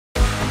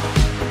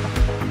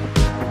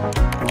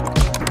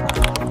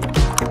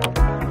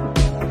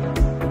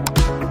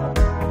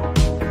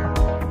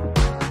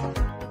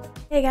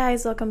Hey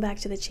guys, welcome back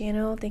to the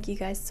channel. Thank you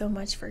guys so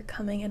much for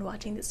coming and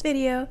watching this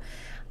video.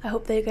 I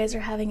hope that you guys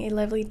are having a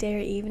lovely day or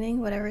evening,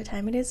 whatever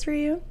time it is for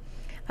you.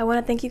 I want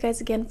to thank you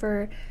guys again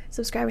for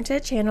subscribing to the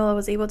channel. I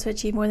was able to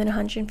achieve more than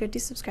 150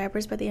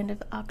 subscribers by the end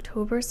of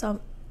October, so I'm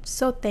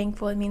so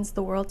thankful. It means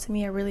the world to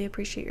me. I really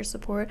appreciate your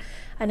support.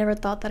 I never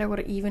thought that I would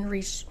have even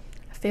reached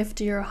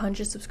 50 or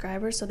 100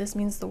 subscribers, so this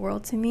means the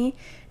world to me,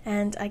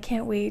 and I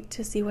can't wait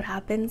to see what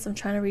happens. I'm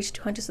trying to reach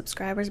 200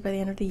 subscribers by the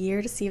end of the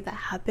year to see if that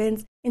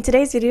happens. In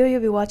today's video, you'll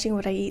be watching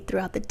what I eat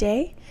throughout the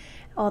day,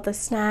 all the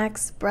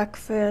snacks,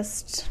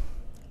 breakfast,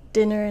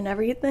 dinner, and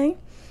everything.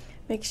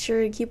 Make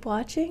sure to keep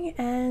watching,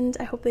 and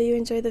I hope that you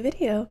enjoy the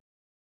video.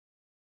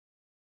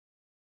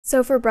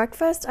 So for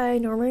breakfast, I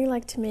normally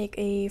like to make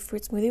a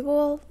fruit smoothie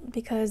bowl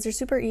because they're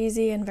super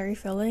easy and very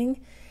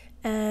filling,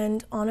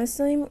 and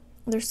honestly,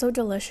 they're so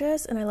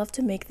delicious, and I love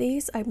to make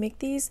these. I make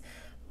these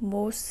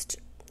most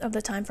of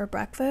the time for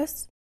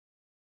breakfast.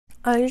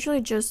 I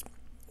usually just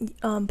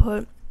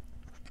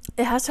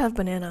it has to have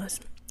bananas.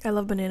 I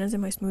love bananas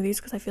in my smoothies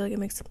because I feel like it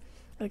makes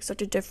like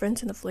such a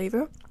difference in the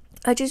flavor.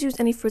 I just use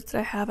any fruits that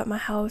I have at my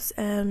house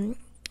and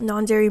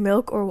non-dairy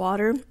milk or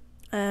water,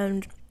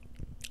 and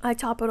I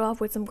top it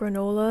off with some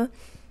granola,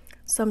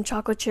 some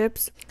chocolate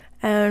chips,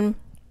 and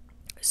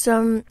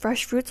some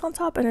fresh fruits on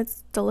top, and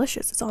it's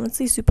delicious. It's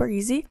honestly super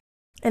easy.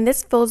 And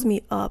this fills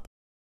me up.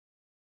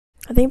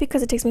 I think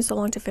because it takes me so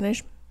long to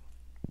finish,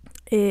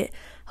 it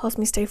helps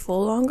me stay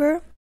full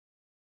longer.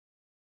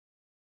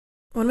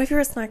 One of my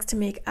favorite snacks to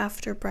make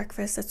after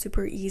breakfast that's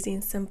super easy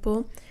and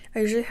simple. I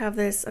usually have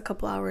this a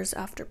couple hours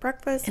after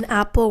breakfast. An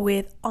apple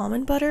with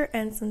almond butter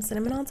and some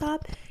cinnamon on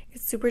top.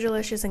 It's super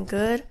delicious and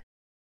good.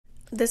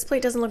 This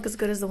plate doesn't look as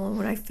good as the one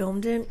when I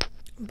filmed it,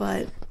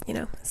 but you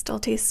know, it still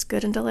tastes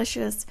good and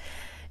delicious.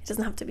 It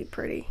doesn't have to be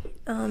pretty.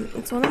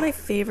 It's one of my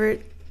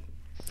favorite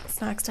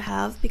snacks to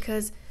have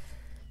because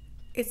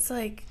it's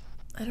like,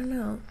 I don't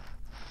know,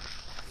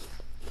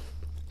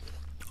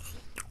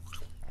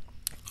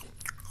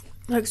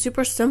 like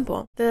super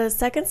simple. The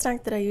second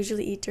snack that I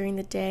usually eat during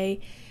the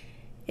day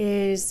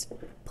is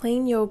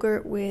plain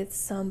yogurt with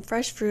some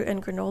fresh fruit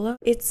and granola.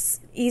 It's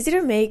easy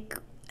to make,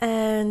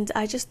 and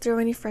I just throw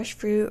any fresh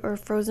fruit or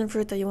frozen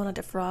fruit that you want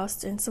to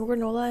defrost and some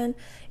granola, and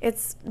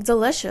it's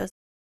delicious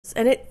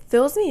and it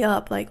fills me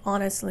up, like,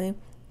 honestly.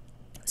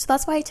 So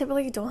that's why I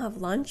typically don't have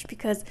lunch,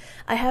 because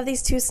I have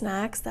these two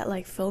snacks that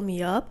like fill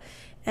me up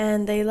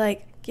and they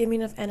like give me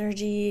enough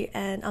energy,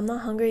 and I'm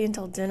not hungry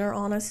until dinner,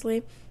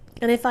 honestly.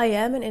 And if I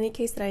am, in any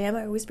case that I am,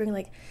 I always bring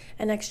like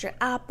an extra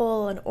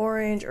apple, an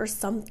orange, or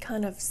some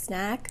kind of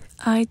snack.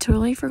 I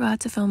totally forgot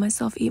to film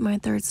myself eat my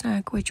third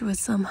snack, which was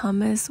some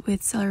hummus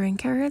with celery and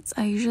carrots.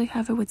 I usually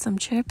have it with some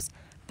chips,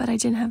 but I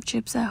didn't have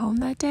chips at home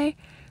that day,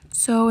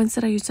 so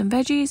instead I used some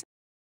veggies.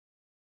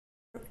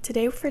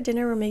 Today for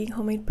dinner, we're making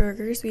homemade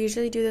burgers. We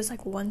usually do this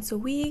like once a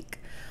week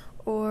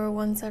or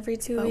once every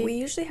 2 weeks. But we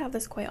usually have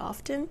this quite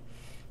often.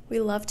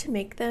 We love to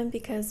make them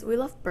because we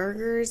love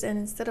burgers, and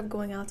instead of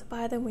going out to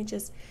buy them, we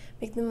just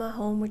make them at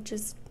home, which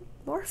is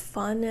more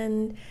fun,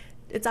 and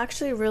it's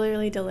actually really,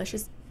 really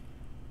delicious.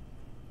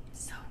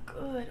 So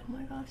good. Oh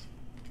my gosh.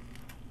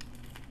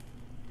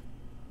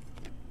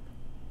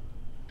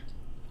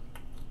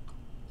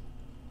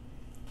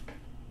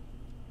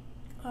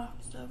 Oh,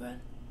 so good.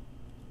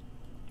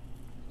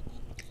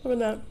 Look at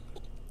that.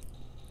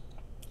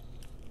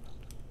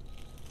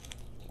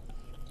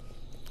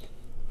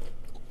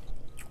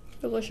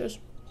 Delicious.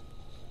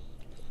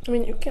 I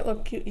mean, you can't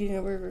look cute eating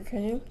a burger,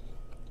 can you?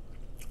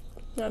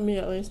 Not me,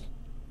 at least.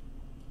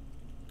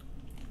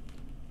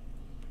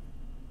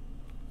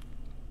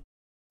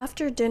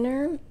 After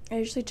dinner, I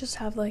usually just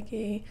have like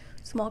a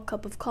small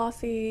cup of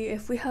coffee.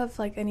 If we have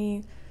like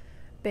any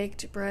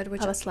baked bread,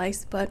 which I have a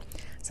slice, but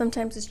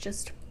sometimes it's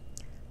just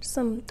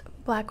some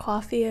black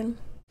coffee,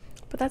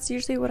 but that's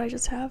usually what I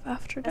just have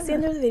after dinner. That's the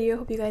end of the video.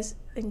 Hope you guys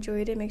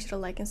enjoyed it. Make sure to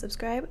like and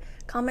subscribe.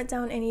 Comment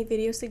down any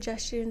video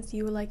suggestions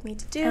you would like me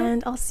to do.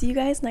 And I'll see you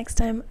guys next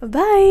time.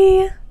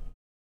 Bye!